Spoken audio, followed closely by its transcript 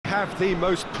have the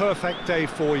most perfect day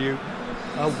for you.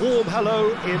 A warm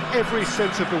hello in every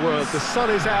sense of the word. The sun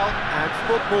is out and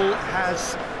football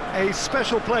has a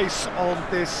special place on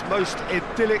this most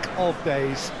idyllic of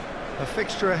days. A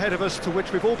fixture ahead of us to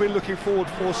which we've all been looking forward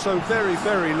for so very,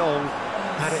 very long,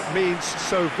 and it means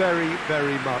so very,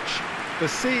 very much. The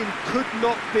scene could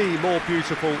not be more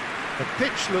beautiful. The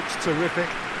pitch looks terrific.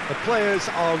 The players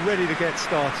are ready to get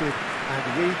started,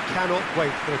 and we cannot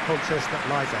wait for the contest that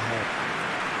lies ahead.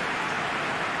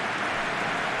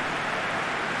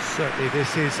 Certainly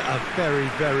this is a very,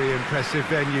 very impressive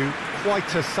venue,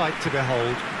 quite a sight to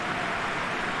behold.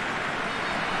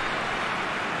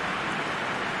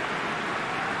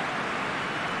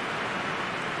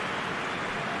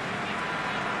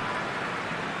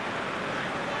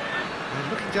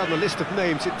 And looking down the list of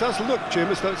names, it does look, Jim,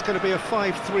 as though it's going to be a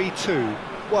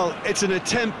 5-3-2. Well, it's an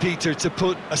attempt, Peter, to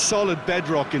put a solid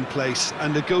bedrock in place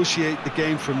and negotiate the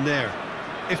game from there.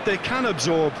 If they can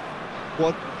absorb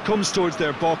what comes towards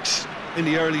their box in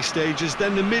the early stages,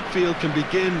 then the midfield can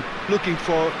begin looking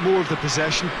for more of the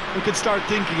possession and can start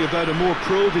thinking about a more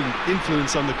probing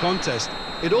influence on the contest.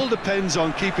 It all depends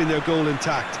on keeping their goal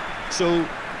intact, so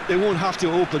they won't have to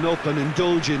open up and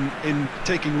indulge in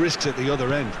taking risks at the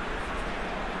other end.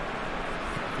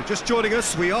 If you're just joining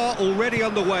us, we are already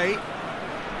underway.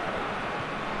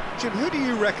 Jim, who do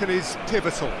you reckon is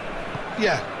pivotal?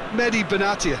 Yeah, Mehdi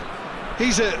Benatia.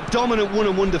 He's a dominant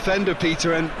one-on-one defender,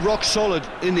 Peter, and rock solid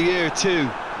in the air too.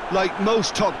 Like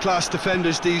most top-class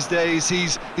defenders these days,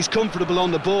 he's comfortable on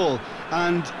the ball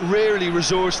and rarely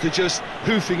resorts to just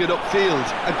hoofing it upfield.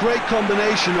 A great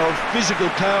combination of physical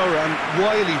power and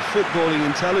wily footballing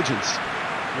intelligence.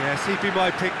 Yes, he'd be my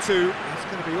pick too. It's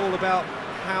going to be all about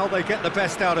how they get the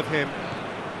best out of him.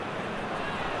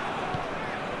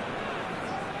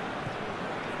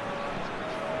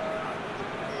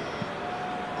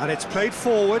 And it's played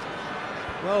forward,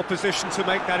 well positioned to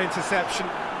make that interception.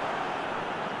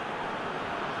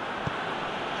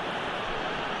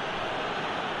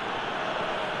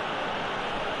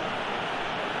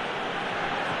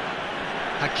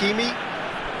 Hakimi.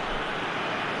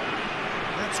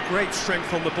 That's great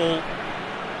strength on the ball.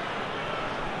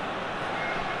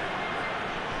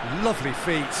 Lovely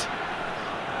feet.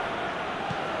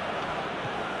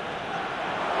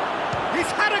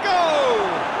 He's had a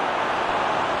go!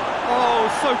 Oh,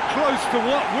 so close to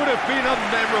what would have been a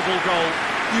memorable goal.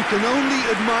 You can only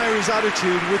admire his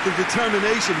attitude with the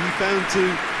determination he found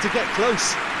to get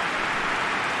close.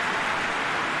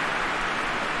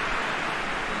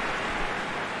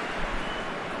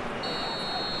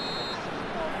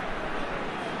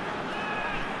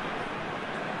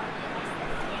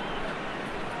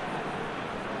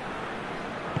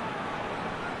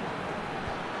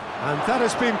 And that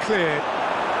has been cleared.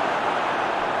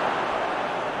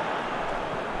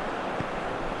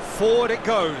 Forward it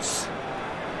goes.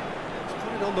 He's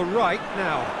put it on the right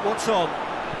now. What's on?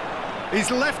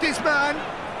 He's left his man.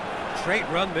 Great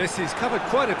run this, he's covered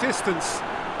quite a distance.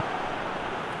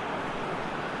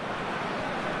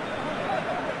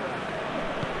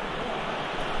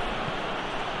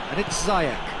 And it's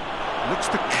Ziyech. Looks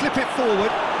to clip it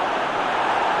forward.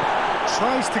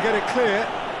 Tries to get it clear.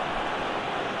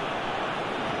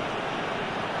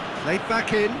 Played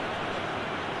back in.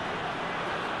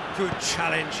 Good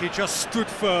challenge, he just stood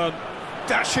firm,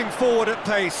 dashing forward at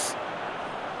pace.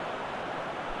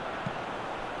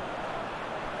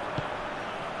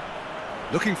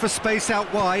 Looking for space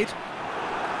out wide.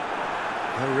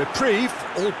 A reprieve,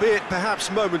 albeit perhaps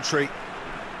momentary.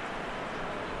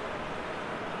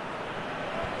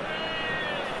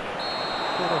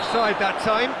 Not offside that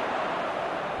time.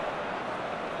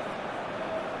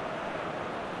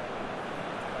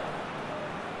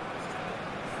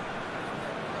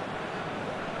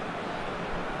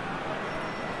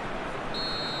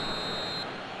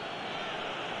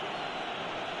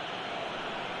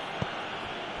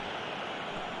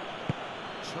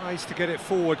 Tries to get it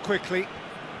forward quickly.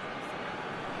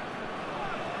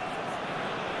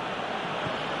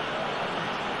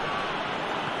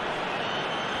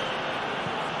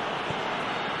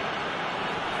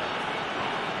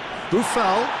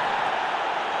 Buffal.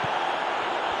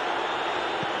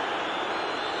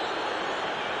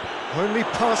 Only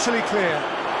partially clear.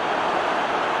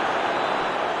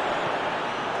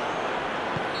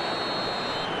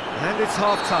 And it's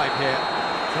half-time here.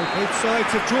 So both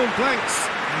sides have drawn blanks.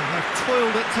 They have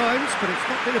toiled at times, but it's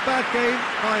not been a bad game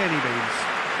by any means.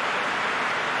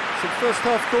 Some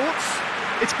first-half thoughts?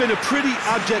 It's been a pretty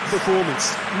abject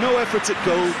performance. No efforts at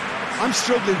goal. I'm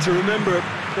struggling to remember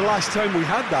the last time we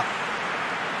had that.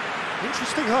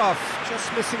 Interesting half,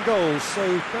 just missing goals, so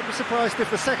don't be surprised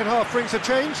if the second half brings a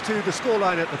change to the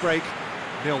scoreline at the break,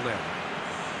 0-0.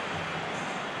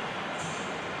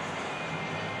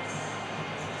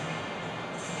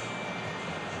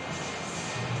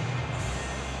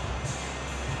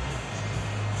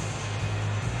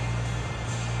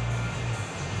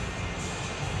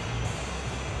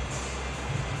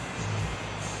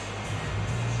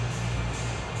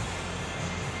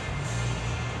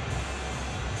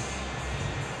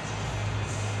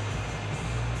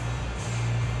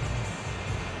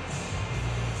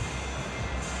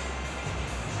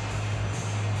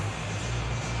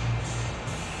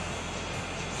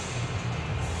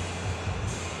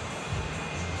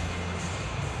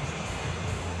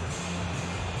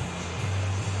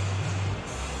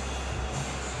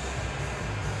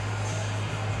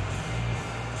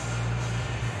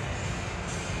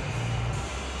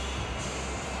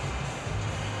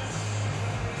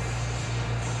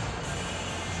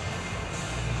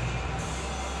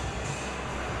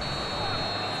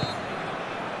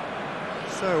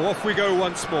 So off we go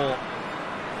once more.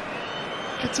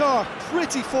 Qatar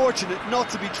pretty fortunate not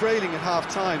to be trailing at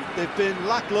half-time. They've been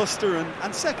lacklustre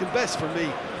and second best for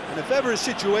me. And if ever a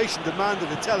situation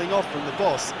demanded a telling off from the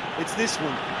boss, it's this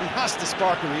one. He has to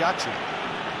spark a reaction.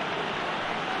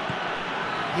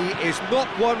 He is not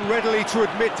one readily to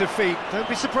admit defeat. Don't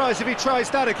be surprised if he tries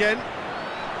that again.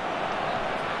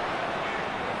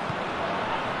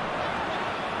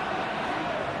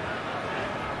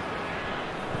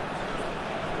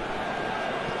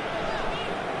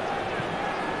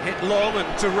 Hit long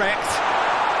and direct.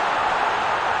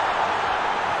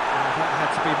 Oh, that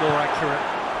had to be more accurate.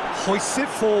 Hoists it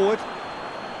forward.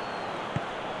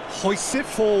 Hoists it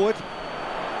forward.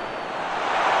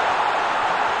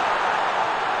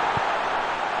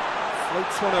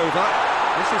 Floats one over.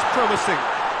 This is promising.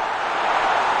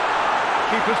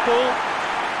 Keeper's ball.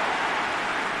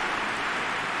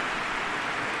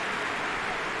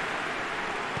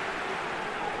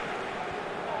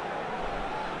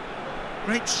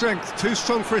 Great strength, too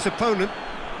strong for his opponent.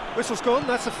 Whistle's gone,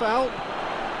 that's a foul.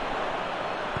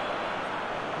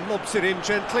 Lobs it in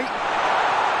gently.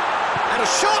 And a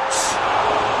shot!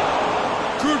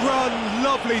 Good run,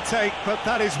 lovely take, but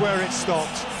that is where it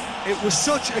stopped. It was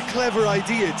such a clever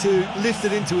idea to lift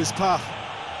it into his path.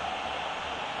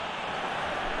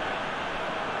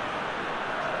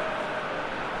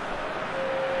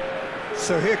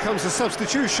 So here comes the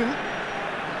substitution.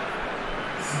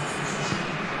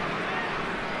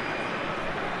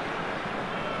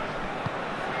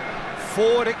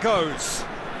 Forward it goes.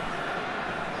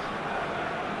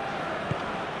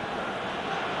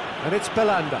 And it's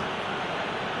Belanda.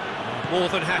 More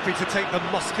than happy to take the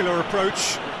muscular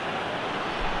approach.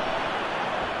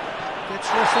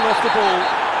 Gets wrestled off the ball.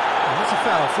 And that's a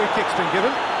foul. Free kick's been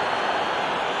given.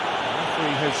 The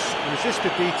referee has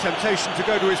resisted the temptation to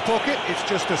go to his pocket. It's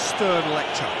just a stern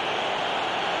lecture.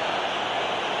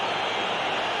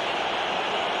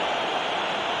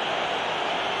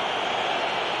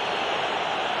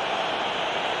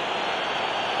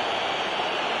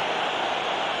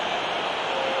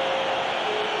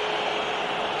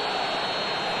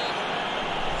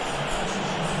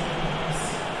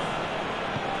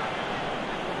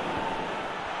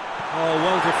 Oh,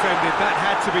 well defended, that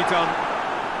had to be done.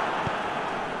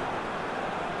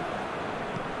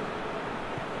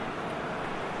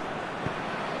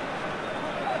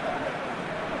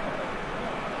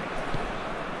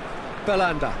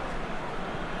 Belanda.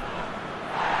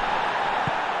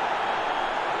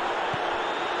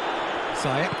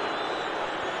 Zayek.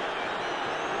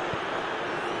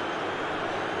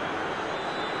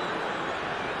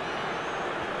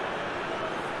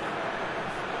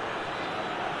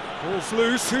 Ball's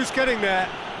loose, who's getting there?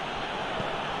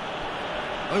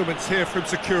 Moments here from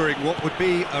securing what would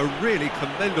be a really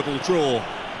commendable draw.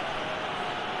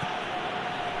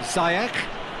 Zayek.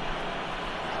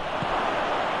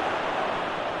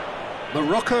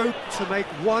 Morocco to make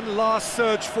one last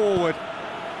surge forward.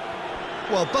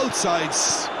 Well, both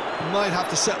sides might have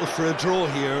to settle for a draw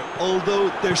here, although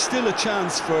there's still a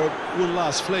chance for one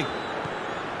last fling.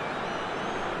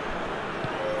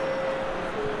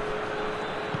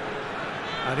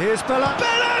 And here's Belanda!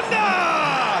 It's there!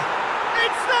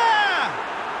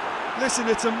 Listen,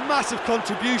 it's a massive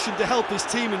contribution to help his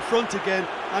team in front again,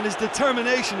 and his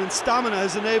determination and stamina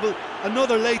has enabled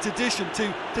another late addition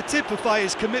to typify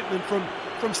his commitment from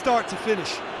start to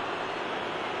finish.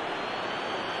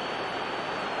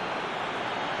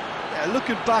 Yeah,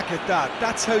 looking back at that,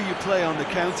 that's how you play on the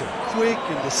counter. Quick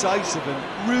and decisive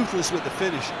and ruthless with the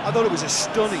finish. I thought it was a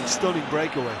stunning, stunning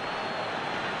breakaway.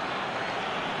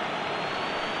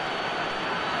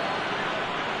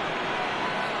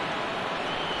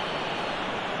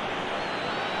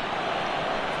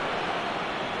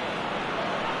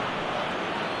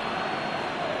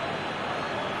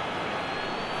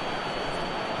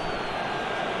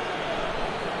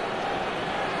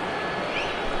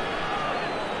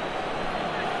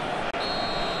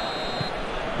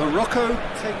 Morocco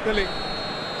take the lead.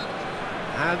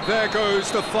 And there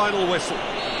goes the final whistle.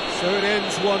 So it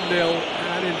ends 1-0,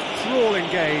 an enthralling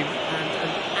game and an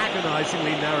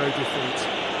agonisingly narrow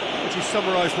defeat. Would you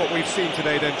summarise what we've seen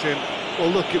today then, Jim? Well,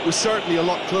 look, it was certainly a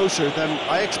lot closer than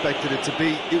I expected it to be.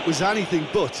 It was anything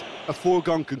but a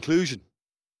foregone conclusion.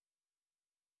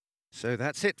 So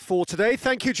that's it for today.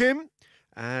 Thank you, Jim,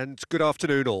 and good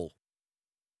afternoon all.